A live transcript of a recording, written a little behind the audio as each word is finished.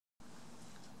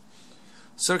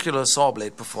Circular saw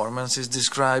blade performance is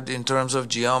described in terms of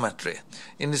geometry.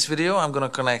 In this video I'm going to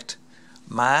connect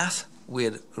math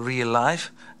with real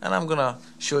life, and I'm going to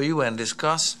show you and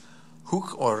discuss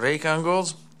hook or rake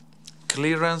angles,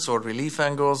 clearance or relief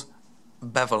angles,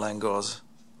 bevel angles,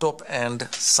 top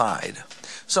and side.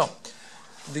 So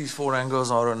these four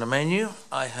angles are on the menu.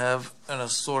 I have an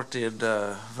assorted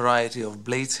variety of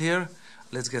blades here.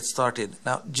 Let's get started.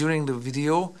 Now during the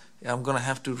video I'm gonna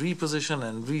have to reposition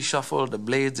and reshuffle the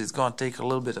blades. It's gonna take a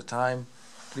little bit of time.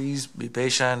 Please be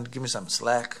patient, give me some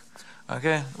slack.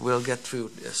 Okay, we'll get through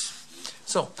this.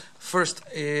 So first,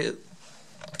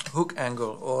 hook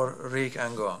angle or rake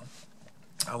angle.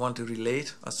 I want to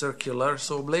relate a circular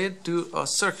saw blade to a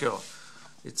circle.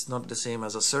 It's not the same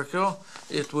as a circle.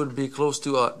 It would be close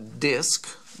to a disc,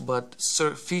 but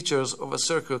features of a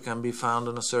circle can be found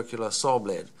on a circular saw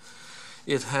blade.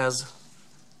 It has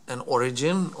an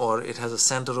origin, or it has a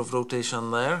center of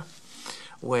rotation there,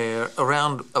 where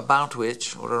around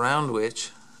which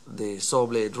the saw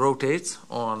blade rotates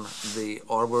on the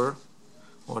arbor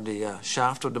or the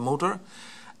shaft of the motor.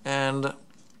 And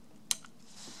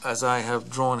as I have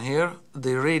drawn here,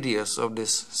 the radius of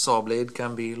this saw blade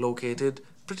can be located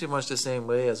pretty much the same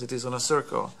way as it is on a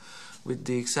circle, with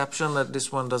the exception that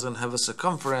this one doesn't have a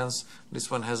circumference,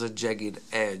 this one has a jagged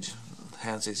edge.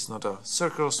 Hence it's not a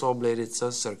circular saw blade, it's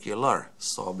a circular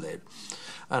saw blade.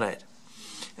 Alright,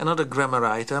 another grammar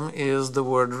item is the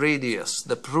word radius.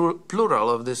 The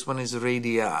plural of this one is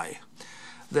radii.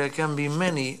 There can be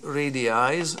many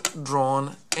radii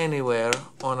drawn anywhere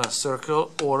on a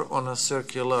circle or on a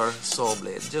circular saw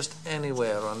blade, just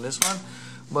anywhere on this one.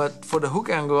 But for the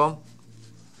hook angle,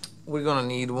 we're gonna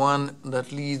need one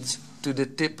that leads to the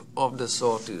tip of the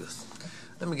sawtooth.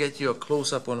 Let me get you a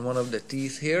close-up on one of the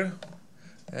teeth here,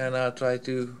 and I'll try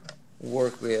to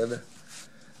work with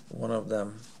one of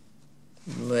them.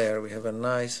 There we have a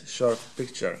nice sharp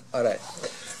picture. Alright,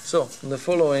 so the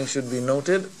following should be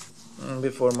noted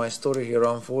before my story here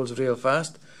unfolds real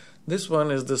fast. This one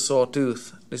is the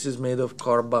sawtooth. This is made of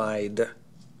carbide.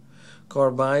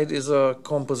 Carbide is a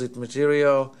composite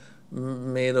material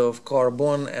made of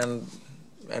carbon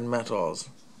and metals.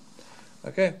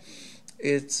 Okay,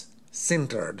 it's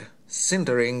sintered.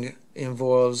 Sintering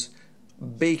involves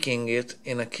baking it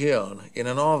in a kiln, in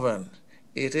an oven.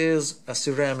 It is a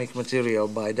ceramic material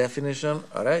by definition,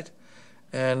 alright,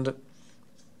 and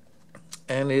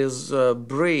is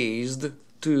brazed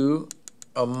to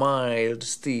a mild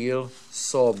steel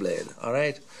saw blade.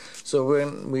 Alright, so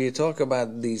when we talk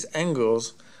about these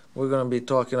angles, we're going to be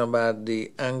talking about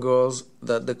the angles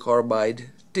that the carbide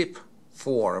tip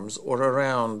forms, or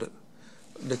around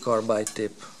the carbide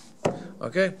tip.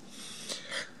 Okay,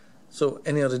 so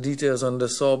any other details on the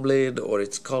saw blade or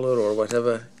its color or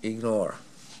whatever, ignore.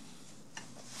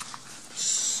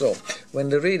 So when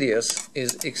the radius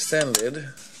is extended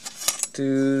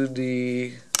to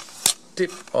the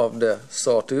tip of the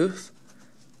sawtooth,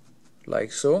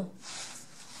 like so,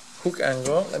 hook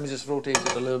angle, let me just rotate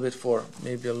it a little bit for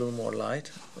maybe a little more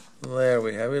light. There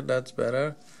we have it, that's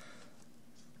better.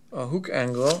 A hook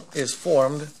angle is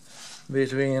formed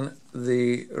between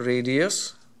the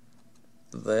radius,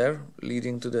 there,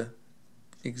 leading to the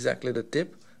exactly the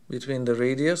tip, between the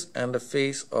radius and the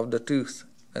face of the tooth.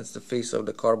 That's the face of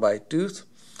the carbide tooth.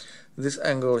 This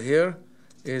angle here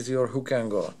is your hook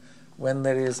angle. When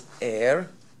there is air,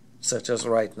 such as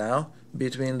right now,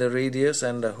 between the radius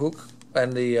and the hook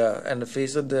and the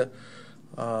face of the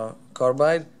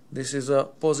carbide, this is a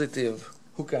positive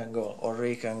hook angle or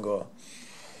rake angle.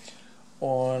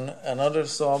 On another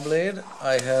saw blade,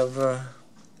 I have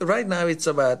right now it's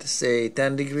about, say,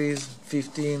 10 degrees,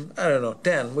 15, I don't know,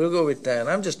 10. We'll go with 10.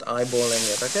 I'm just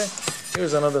eyeballing it. Okay,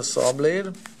 here's another saw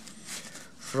blade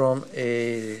from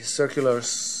a circular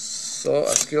saw,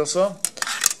 a skill saw.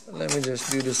 Let me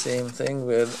just do the same thing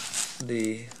with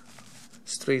the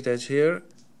straight edge here.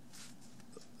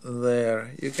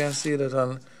 There, you can see that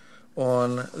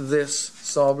on this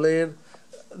saw blade,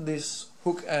 this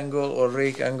hook angle or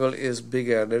rake angle is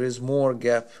bigger. There is more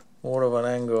gap, more of an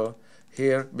angle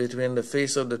here between the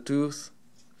face of the tooth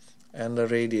and the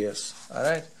radius.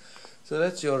 Alright, so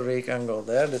that's your rake angle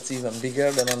there. That's even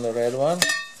bigger than on the red one.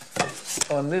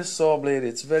 On this saw blade,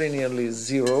 it's very nearly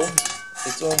zero.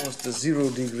 It's almost a 0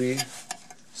 degree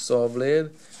saw blade.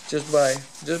 Just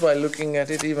by looking at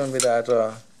it, even without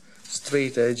a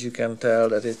straight edge, you can tell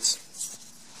that it's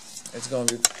going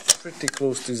to be pretty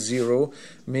close to zero.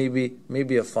 Maybe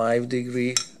a 5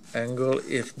 degree angle,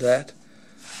 if that.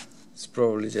 It's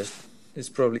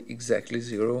probably exactly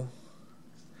zero.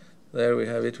 There we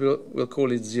have it. We'll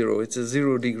call it zero. It's a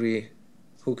 0 degree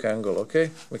hook angle,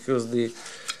 okay? Because the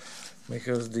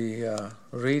because the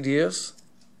radius,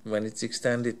 when it's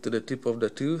extended to the tip of the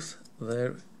tooth,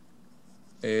 there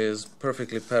is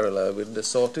perfectly parallel with the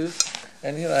sawtooth.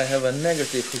 And here I have a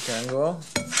negative hook angle,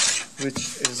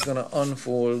 which is gonna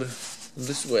unfold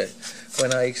this way.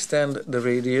 When I extend the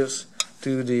radius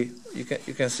to the,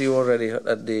 you can see already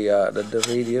that the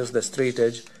radius, the straight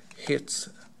edge, hits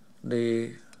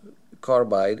the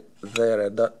carbide there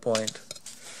at that point.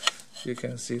 You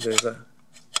can see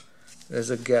there's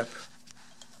a gap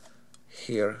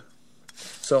here.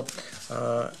 So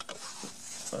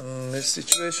in this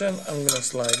situation, I'm gonna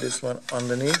slide this one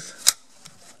underneath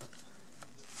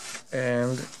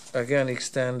and again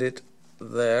extend it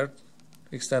there,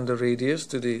 extend the radius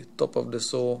to the top of the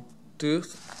saw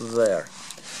tooth there.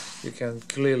 You can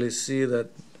clearly see that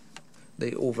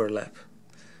they overlap.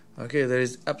 Okay, there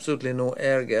is absolutely no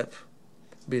air gap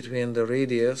between the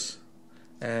radius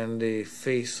and the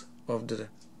face of the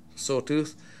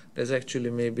sawtooth. There's actually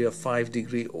maybe a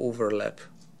 5-degree overlap.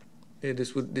 Okay,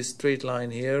 this straight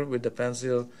line here with the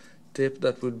pencil tip,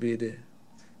 that would be the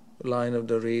line of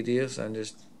the radius, and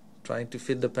just trying to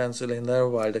fit the pencil in there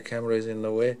while the camera is in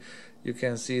the way. You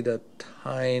can see that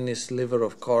tiny sliver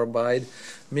of carbide,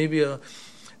 maybe a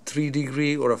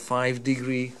 3-degree or a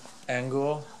 5-degree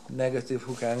angle, negative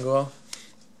hook angle.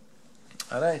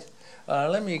 Alright,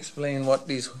 let me explain what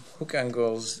these hook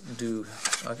angles do.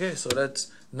 Okay, so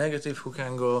that's negative hook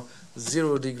angle,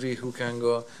 0-degree hook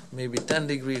angle, maybe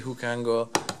 10-degree hook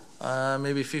angle,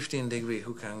 maybe 15-degree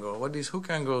hook angle. What these hook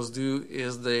angles do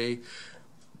is they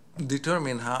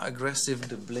determine how aggressive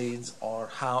the blades are,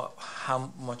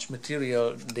 how much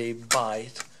material they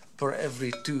bite per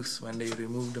every tooth when they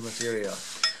remove the material.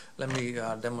 Let me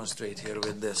demonstrate here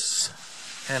with this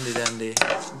handy-dandy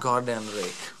garden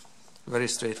rake. Very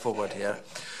straightforward here.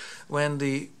 When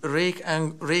the rake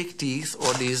teeth,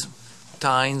 or these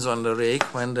tines on the rake,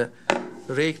 when the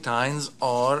rake tines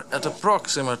are at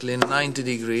approximately 90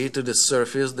 degrees to the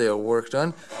surface they are worked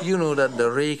on, you know that the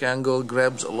rake angle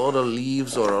grabs a lot of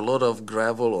leaves or a lot of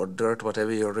gravel or dirt,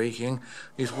 whatever you're raking.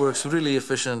 It works really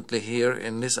efficiently here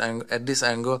in this at this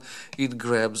angle. It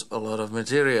grabs a lot of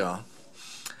material.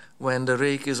 When the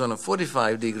rake is on a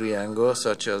 45-degree angle,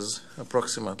 such as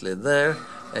approximately there,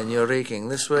 and you're raking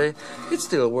this way, it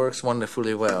still works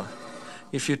wonderfully well.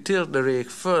 If you tilt the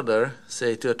rake further,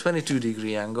 say to a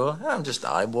 22-degree angle, I'm just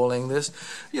eyeballing this,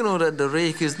 you know that the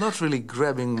rake is not really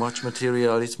grabbing much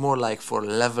material, it's more like for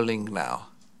leveling now.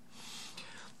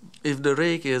 If the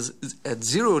rake is at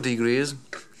 0 degrees,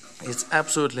 it's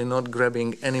absolutely not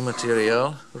grabbing any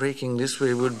material. Raking this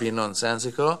way would be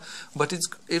nonsensical, but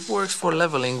it works for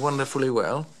leveling wonderfully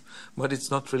well, but it's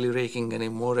not really raking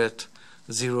anymore at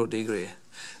 0 degree.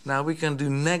 Now we can do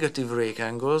negative rake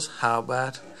angles. How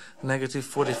about negative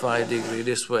 45 degree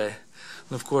this way?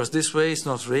 And of course this way it's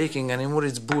not raking anymore,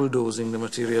 it's bulldozing the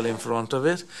material in front of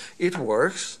it. It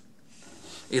works.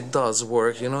 It does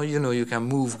work, you know you can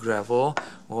move gravel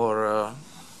or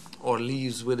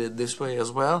leaves with it this way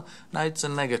as well. Now it's a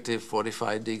negative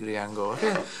 45-degree angle.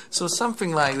 Okay, so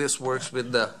something like this works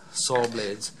with the saw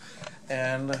blades.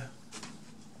 And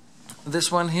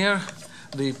this one here,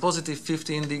 the positive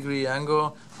 15-degree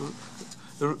angle,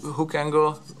 hook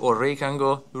angle or rake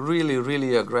angle,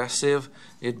 really aggressive.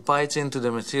 It bites into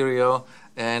the material,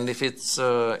 and if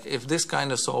this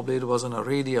kind of saw blade was on a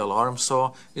radial arm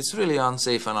saw, it's really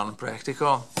unsafe and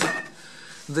unpractical.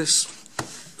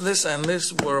 This and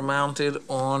this were mounted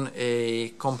on a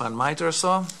compound miter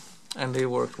saw, and they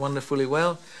worked wonderfully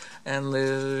well. And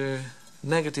the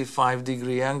negative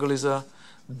 5-degree angle is a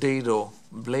dado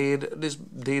blade. This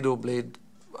dado blade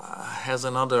has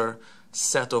another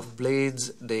set of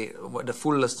blades. The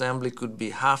full assembly could be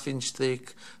 1/2 inch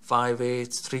thick, 5/8,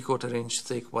 3/4 inch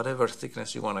thick, whatever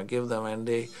thickness you want to give them,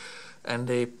 and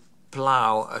they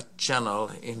plow a channel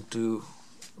into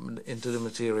the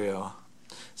material.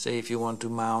 Say if you want to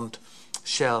mount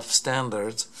shelf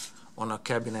standards on a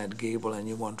cabinet gable and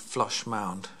you want flush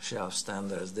mount shelf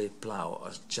standards, they plow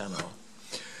a channel.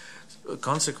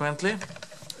 Consequently,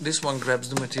 this one grabs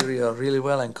the material really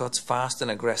well and cuts fast and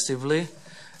aggressively,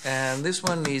 and this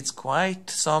one needs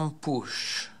quite some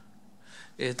push.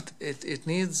 It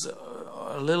needs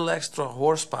a little extra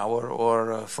horsepower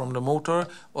or from the motor,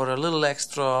 or a little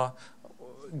extra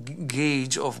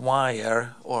gauge of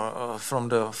wire or from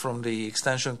the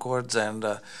extension cords, and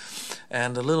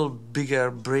a little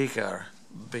bigger breaker,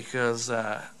 because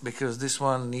this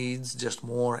one needs just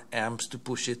more amps to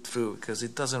push it through, because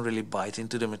it doesn't really bite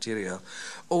into the material.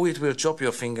 Oh, it will chop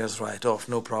your fingers right off,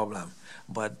 no problem,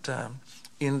 but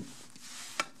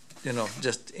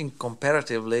just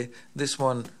comparatively, this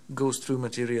one goes through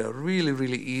material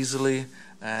really easily,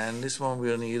 and this one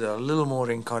will need a little more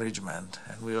encouragement,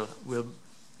 and we'll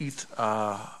eat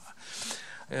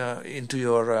into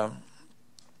your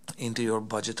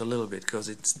budget a little bit, because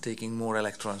it's taking more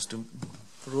electrons to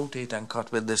rotate and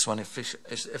cut with this one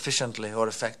efficiently or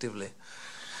effectively.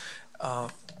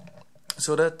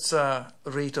 So that's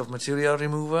rate of material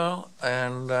removal,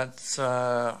 and that's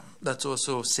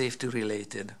also safety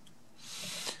related.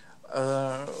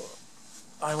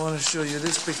 I want to show you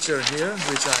this picture here,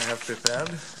 which I have prepared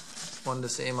on the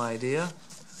same idea.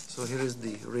 So here is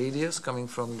the radius coming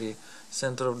from the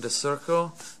center of the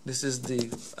circle. This is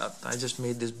the I just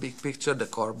made this big picture, the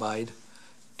carbide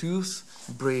tooth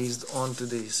brazed onto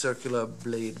the circular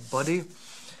blade body,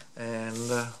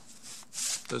 and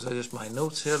those are just my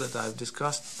notes here that I've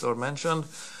discussed or mentioned.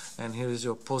 And here is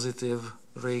your positive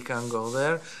rake angle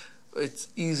there. It's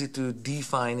easy to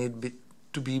define it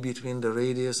to be between the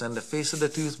radius and the face of the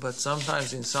tooth, but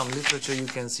sometimes in some literature you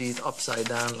can see it upside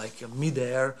down, like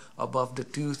mid-air above the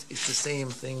tooth. It's the same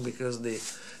thing, because the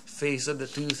face of the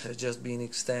tooth has just been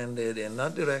extended in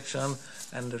that direction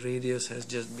and the radius has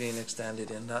just been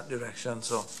extended in that direction.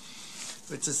 So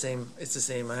it's the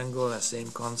same angle, the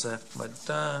same concept, but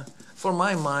for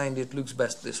my mind it looks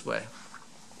best this way.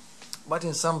 But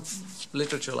in some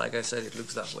literature, like I said, it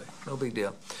looks that way. No big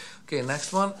deal. Okay,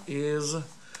 next one is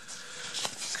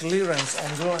clearance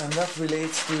angle, and that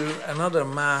relates to another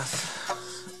math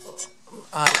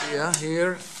idea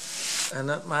here, and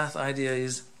that math idea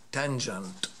is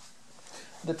tangent.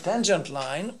 The tangent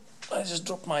line, I just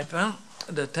dropped my pen.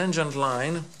 The tangent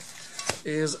line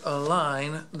is a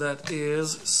line that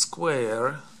is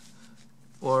square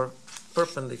or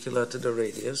perpendicular to the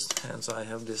radius, hence I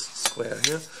have this square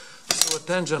here. So a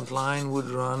tangent line would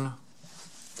run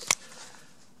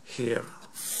here,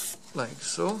 like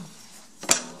so.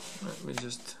 Let me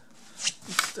just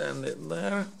extend it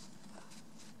there.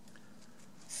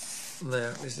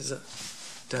 There, this is a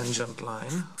tangent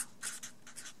line.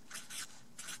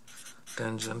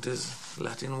 Tangent is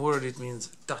Latin word, it means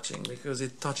touching, because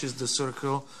it touches the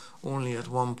circle only at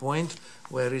one point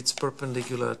where it's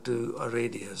perpendicular to a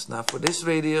radius. Now for this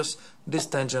radius, this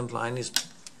tangent line is,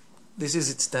 this is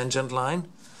its tangent line.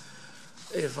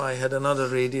 If I had another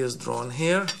radius drawn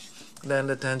here, then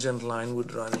the tangent line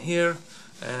would run here,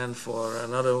 and for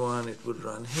another one it would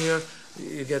run here.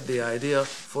 You get the idea.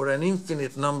 For an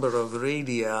infinite number of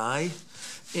radii, an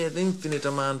infinite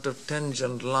amount of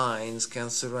tangent lines can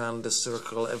surround the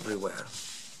circle everywhere.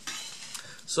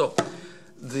 So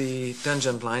the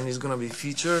tangent line is going to be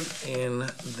featured in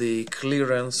the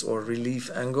clearance or relief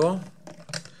angle.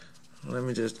 Let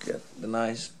me just get the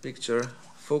nice picture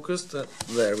focused.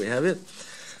 There we have it.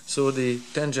 So the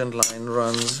tangent line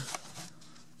runs,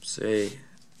 say,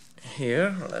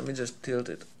 here. Let me just tilt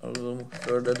it a little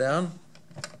further down.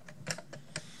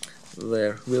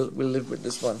 There, we'll live with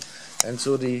this one. And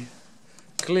so the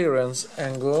clearance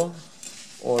angle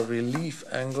or relief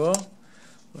angle,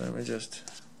 let me just,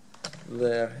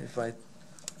 there, if I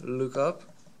look up,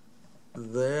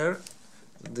 there,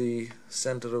 the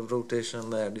center of rotation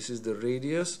there, this is the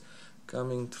radius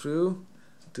coming through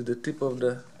to the tip of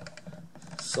the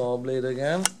saw blade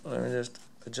again. Let me just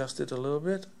adjust it a little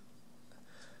bit.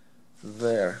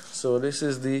 There, so this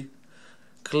is the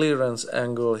clearance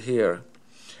angle here,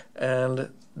 and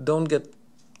don't get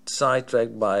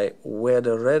sidetracked by where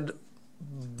the red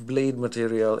blade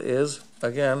material is.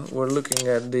 Again, we're looking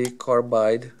at the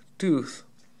carbide tooth,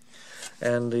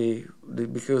 and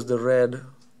because the red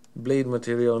blade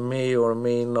material may or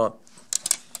may not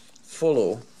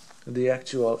follow the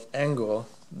actual angle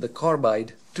the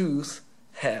carbide tooth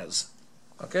has.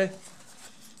 Okay?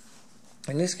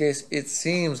 In this case, it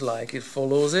seems like it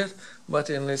follows it, but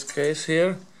in this case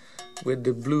here, with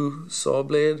the blue saw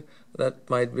blade, that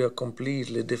might be a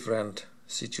completely different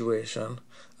situation.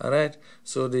 Alright,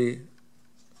 so the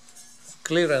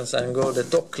clearance angle, the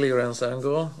top clearance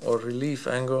angle or relief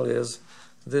angle is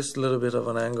this little bit of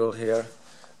an angle here.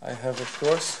 I have, of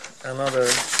course, another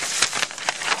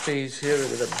page here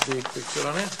with a big picture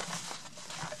on it.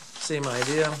 Same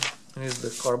idea. Here's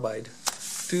the carbide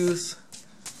tooth.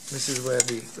 This is where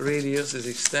the radius is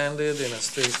extended in a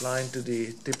straight line to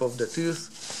the tip of the tooth,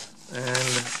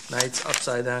 and now it's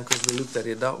upside down because we looked at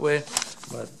it that way,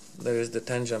 but there is the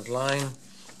tangent line,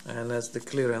 and that's the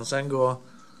clearance angle.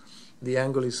 The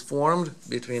angle is formed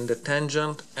between the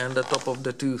tangent and the top of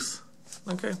the tooth.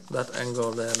 Okay, that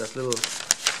angle there, that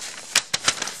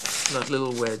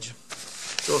little wedge.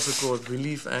 It's also called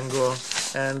relief angle,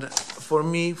 and for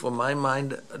me, for my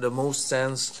mind,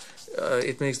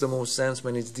 it makes the most sense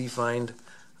when it's defined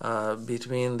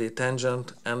between the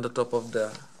tangent and the top of the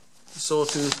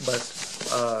sawtooth, but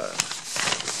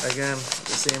Again,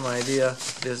 the same idea.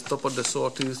 There's top of the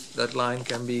sawtooth, that line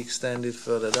can be extended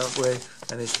further that way,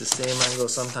 and it's the same angle.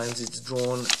 Sometimes it's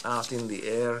drawn out in the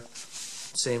air.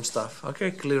 Same stuff.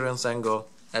 Okay, clearance angle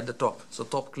at the top. So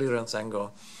top clearance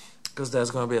angle, because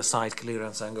there's going to be a side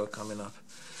clearance angle coming up,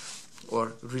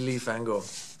 or relief angle.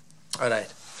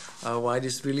 Alright, why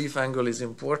this relief angle is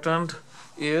important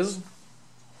is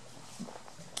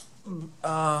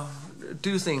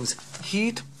two things: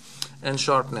 heat and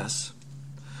sharpness.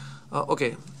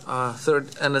 The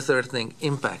third thing,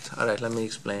 impact. Alright, let me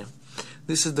explain.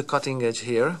 This is the cutting edge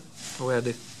here, where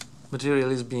the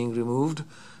material is being removed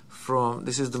from.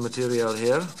 This is the material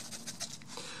here,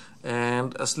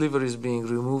 and a sliver is being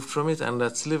removed from it, and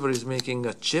that sliver is making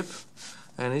a chip,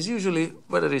 and it's usually,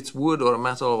 whether it's wood or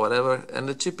metal or whatever, and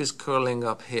the chip is curling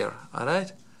up here.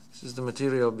 Alright, this is the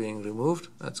material being removed.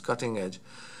 That's cutting edge.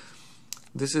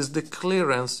 This is the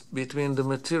clearance between the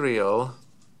material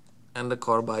and the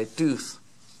carbide tooth.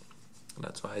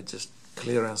 That's why it's just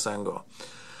clearance angle.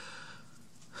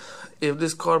 If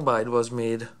this carbide was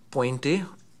made pointy,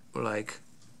 like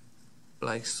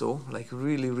so, like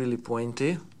really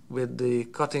pointy, with the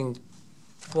cutting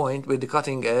point, with the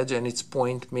cutting edge and its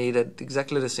point made at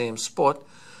exactly the same spot,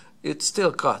 it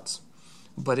still cuts,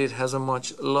 but it has a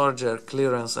much larger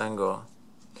clearance angle.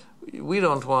 We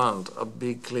don't want a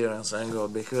big clearance angle,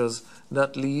 because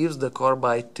that leaves the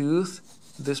carbide tooth,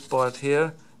 this part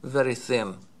here, very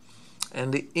thin,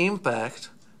 and the impact,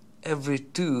 every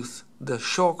tooth, the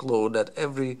shock load that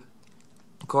every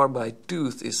carbide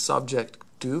tooth is subject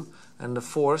to, and the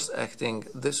force acting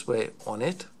this way on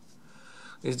it,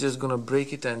 is just gonna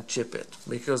break it and chip it.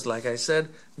 Because like I said,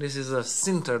 this is a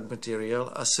sintered material,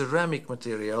 a ceramic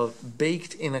material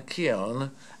baked in a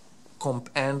kiln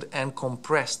and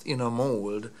compressed in a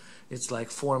mold. It's like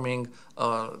forming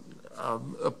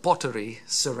a pottery,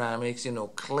 ceramics,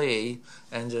 clay,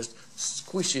 and just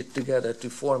squish it together to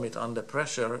form it under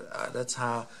pressure. That's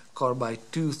how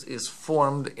carbide tooth is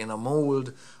formed, in a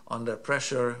mold under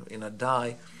pressure, in a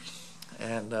die,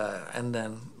 and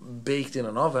then baked in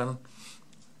an oven.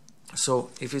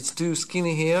 So if it's too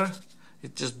skinny here,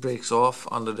 it just breaks off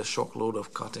under the shock load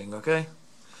of cutting. Okay.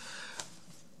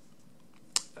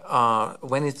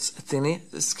 When it's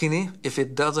skinny, if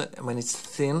it doesn't, when it's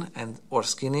thin or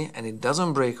skinny and it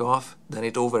doesn't break off, then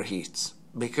it overheats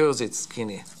because it's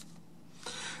skinny.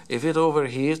 If it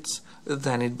overheats,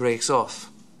 then it breaks off.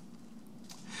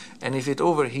 And if it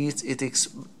overheats,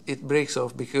 it breaks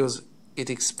off because it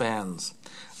expands,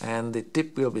 and the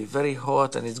tip will be very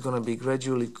hot, and it's going to be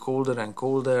gradually colder and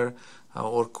colder,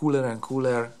 or cooler and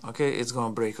cooler. Okay, it's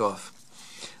going to break off.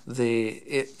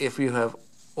 If you have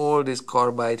all this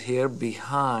carbide here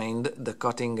behind the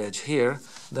cutting edge here,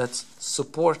 that's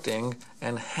supporting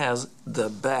and has the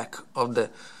back of the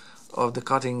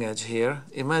cutting edge here.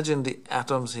 Imagine the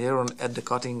atoms here at the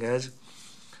cutting edge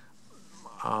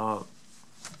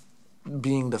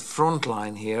being the front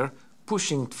line here,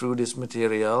 pushing through this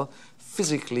material,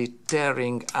 physically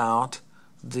tearing out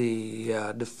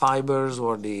the fibers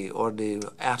or the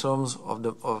atoms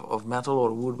of metal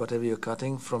or wood, whatever you're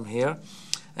cutting from here.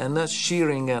 And that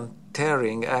shearing and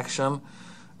tearing action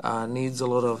needs a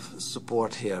lot of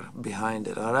support here behind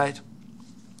it. Alright,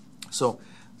 so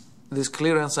this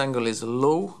clearance angle is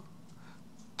low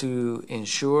to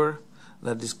ensure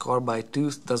that this carbide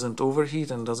tooth doesn't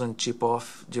overheat and doesn't chip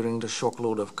off during the shock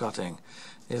load of cutting.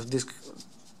 If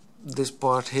this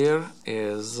part here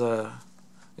is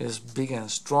big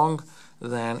and strong,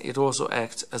 then it also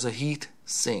acts as a heat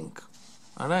sink.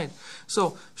 Alright,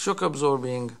 so shock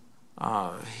absorbing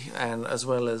and as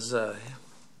well as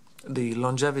the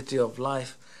longevity of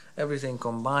life, everything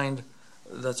combined,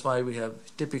 that's why we have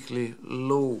typically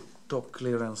low top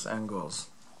clearance angles.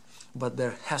 But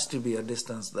there has to be a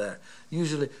distance there.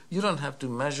 Usually you don't have to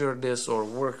measure this or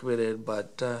work with it,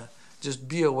 but just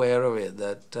be aware of it,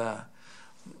 that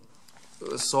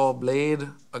saw blade,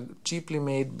 cheaply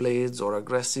made blades or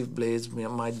aggressive blades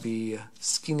might be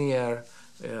skinnier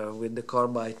with the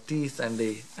carbide teeth, and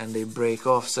they break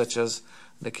off, such as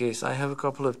the case. I have a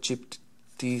couple of chipped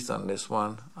teeth on this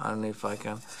one. I don't know if I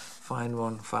can find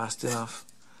one fast enough.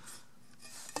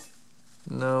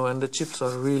 No, and the chips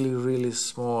are really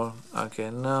small.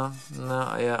 Okay, no,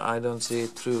 yeah, I don't see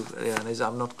it through. Yeah,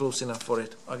 I'm not close enough for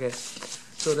it. Okay,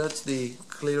 so that's the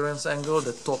clearance angle,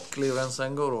 the top clearance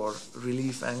angle or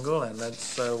relief angle, and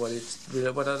that's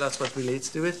that's what relates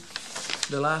to it.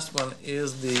 The last one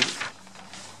is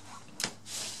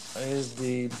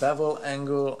the bevel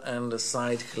angle and the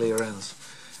side clearance,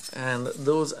 and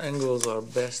those angles are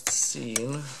best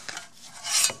seen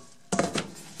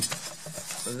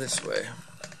this way.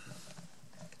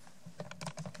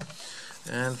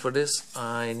 And for this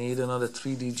I need another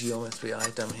 3D geometry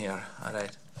item here.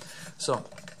 Alright, so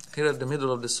here at the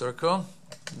middle of the circle,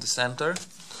 the center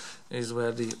is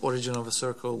where the origin of a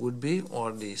circle would be,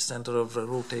 or the center of the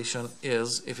rotation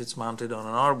is if it's mounted on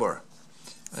an arbor.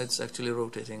 It's actually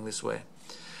rotating this way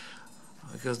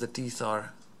because the teeth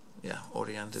are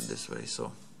oriented this way,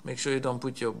 so make sure you don't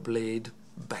put your blade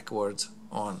backwards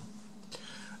on.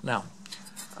 Now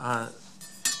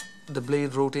the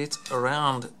blade rotates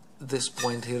around this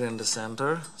point here in the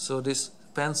center, so this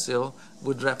pencil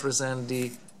would represent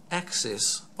the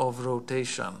axis of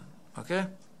rotation. Okay,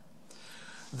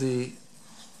 the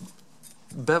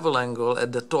bevel angle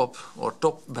at the top, or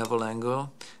top bevel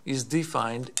angle, is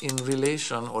defined in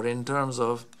relation or in terms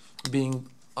of being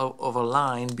of a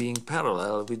line being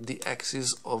parallel with the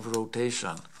axis of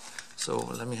rotation. So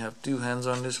let me have two hands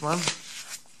on this one.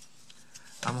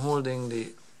 I'm holding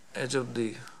the edge of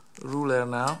the ruler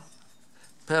now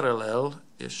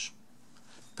parallel-ish,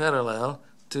 parallel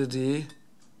to the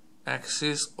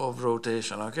axis of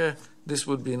rotation. Okay, this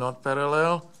would be not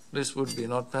parallel, this would be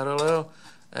not parallel,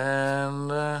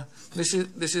 and this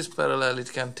is parallel.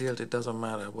 It can tilt, it doesn't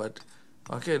matter, but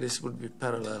okay, this would be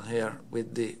parallel here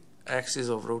with the axis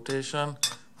of rotation.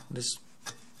 This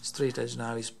straight edge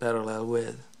now is parallel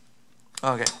with.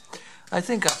 Okay, I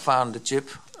think I found the chip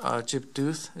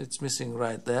tooth. It's missing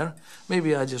right there.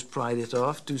 Maybe I just pried it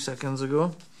off 2 seconds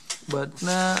ago, but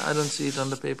nah, I don't see it on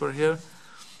the paper here,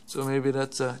 so maybe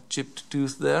that's a chipped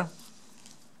tooth there.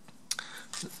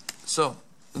 So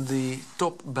the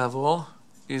top bevel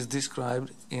is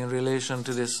described in relation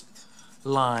to this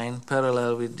line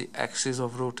parallel with the axis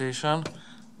of rotation.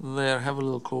 There, have a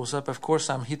little close-up. Of course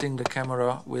I'm hitting the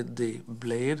camera with the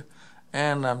blade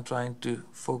and I'm trying to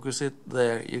focus it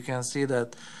there. You can see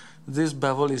that this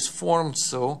bevel is formed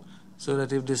so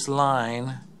that if this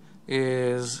line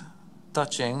is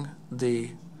touching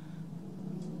the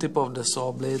tip of the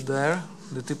saw blade there,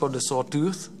 the tip of the saw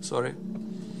tooth, sorry,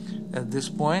 at this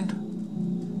point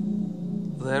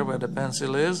there where the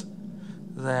pencil is,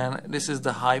 then this is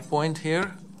the high point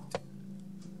here,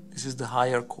 this is the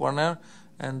higher corner,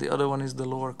 and the other one is the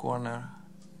lower corner.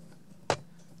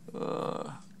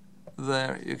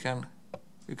 There you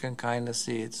can kind of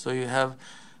see it. So you have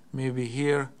maybe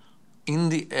here in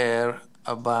the air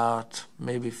about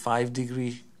maybe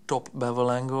 5-degree top bevel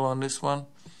angle on this one,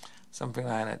 something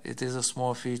like that. It is a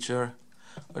small feature.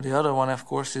 But the other one, of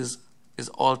course, is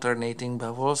alternating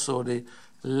bevel. So the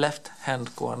left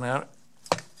hand corner,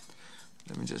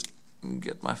 let me just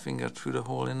get my finger through the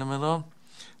hole in the middle.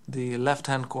 The left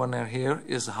hand corner here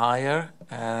is higher,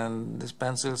 and this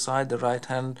pencil side, the right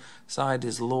hand side,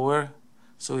 is lower.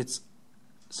 So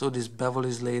this bevel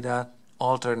is laid out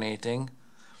alternating.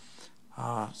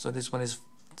 So this one is,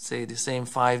 say, the same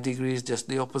 5 degrees, just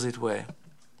the opposite way.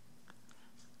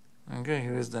 Okay,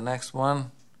 here is the next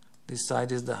one. This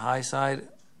side is the high side,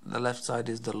 the left side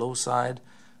is the low side.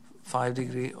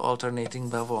 5-degree alternating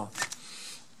bevel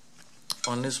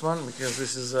on this one, because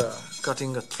this is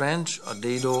cutting a trench, a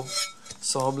dado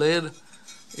saw blade.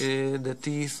 The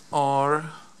teeth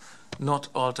are not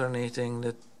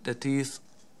alternating. The teeth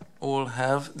all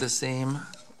have the same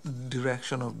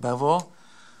direction of bevel.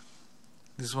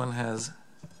 This one has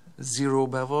 0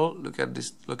 bevel. Look at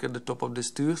this, look at the top of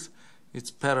this tooth. It's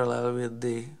parallel with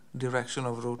the direction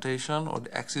of rotation, or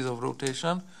the axis of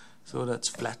rotation, so that's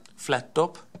flat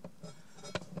top.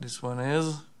 This one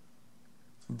is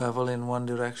bevel in one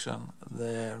direction.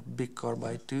 There, big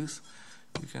carbide tooth,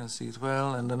 you can see it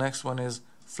well. And the next one is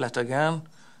flat again,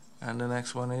 and the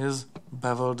next one is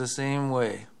bevel the same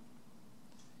way,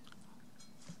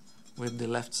 with the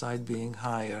left side being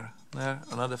higher. There,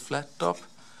 another flat top,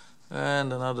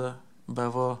 and another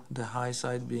bevel, the high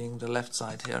side being the left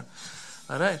side here.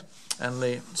 Alright,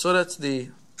 and so that's the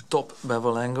top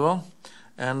bevel angle.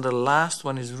 And the last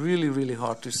one is really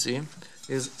hard to see,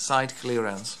 is side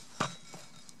clearance.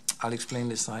 I'll explain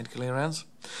the side clearance.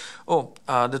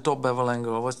 The top bevel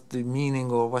angle. What's the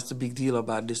meaning, or what's the big deal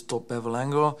about this top bevel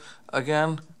angle?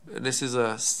 Again, this is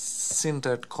a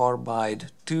sintered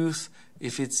carbide tooth.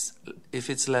 If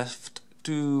it's left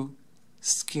too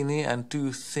skinny and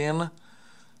too thin,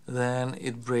 then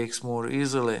it breaks more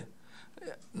easily.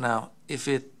 Now, if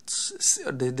it's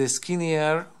the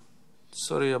skinnier,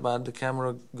 sorry about the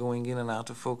camera going in and out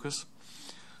of focus.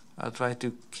 I'll try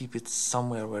to keep it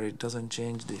somewhere where it doesn't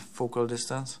change the focal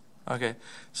distance. Okay,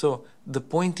 so the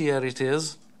pointier it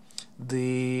is,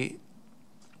 the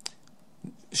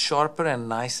sharper and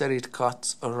nicer it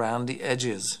cuts around the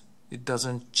edges. It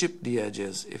doesn't chip the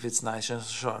edges if it's nice and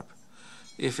sharp.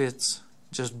 If it's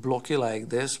just blocky like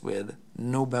this with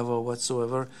no bevel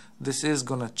whatsoever, this is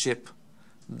gonna chip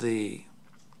the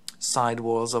side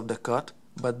walls of the cut,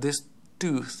 but this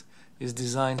tooth is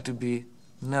designed to be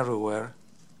narrower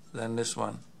than this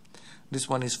one. This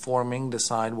one is forming the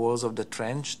side walls of the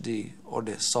trench, or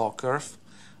the saw curve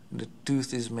the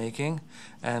tooth is making,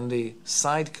 and the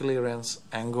side clearance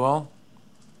angle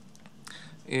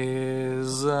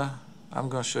is I'm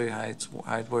going to show you how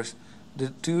it works. The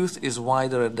tooth is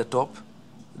wider at the top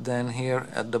than here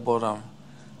at the bottom.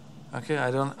 Okay,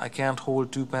 I can't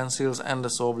hold two pencils and the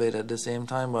saw blade at the same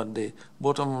time, but the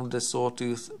bottom of the saw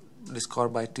tooth, this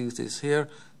carbide tooth, is here,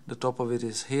 the top of it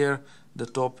is here, the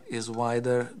top is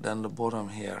wider than the bottom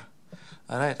here.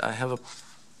 Alright, I have a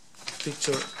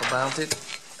picture about it.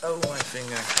 Oh, my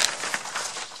finger.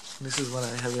 This is what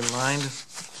I have in mind.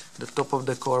 The top of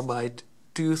the carbide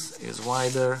tooth is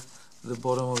wider, the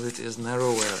bottom of it is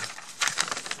narrower,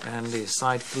 and the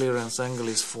side clearance angle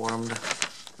is formed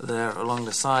there along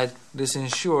the side. This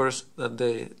ensures that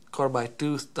the carbide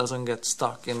tooth doesn't get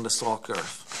stuck in the saw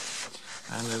curve.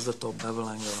 And there's the top bevel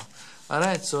angle.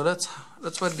 Alright, so that's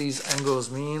what these angles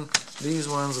mean. These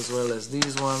ones as well as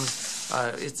these ones.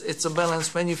 It's a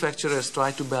balance. Manufacturers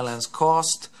try to balance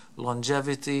cost,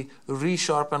 longevity,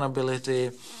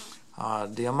 resharpenability,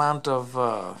 the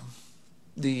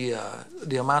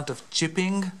amount of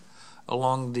chipping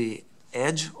along the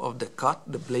edge of the cut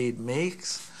the blade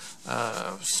makes,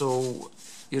 so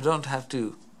you don't have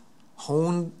to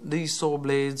hone these saw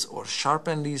blades or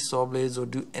sharpen these saw blades or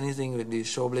do anything with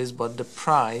these saw blades, but the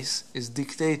price is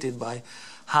dictated by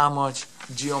how much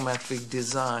geometric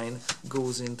design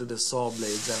goes into the saw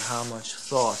blades and how much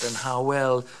thought and how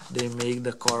well they make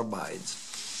the carbides.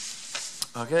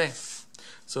 Okay,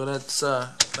 so that's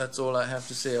all I have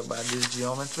to say about this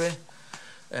geometry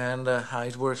and how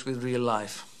it works with real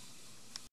life.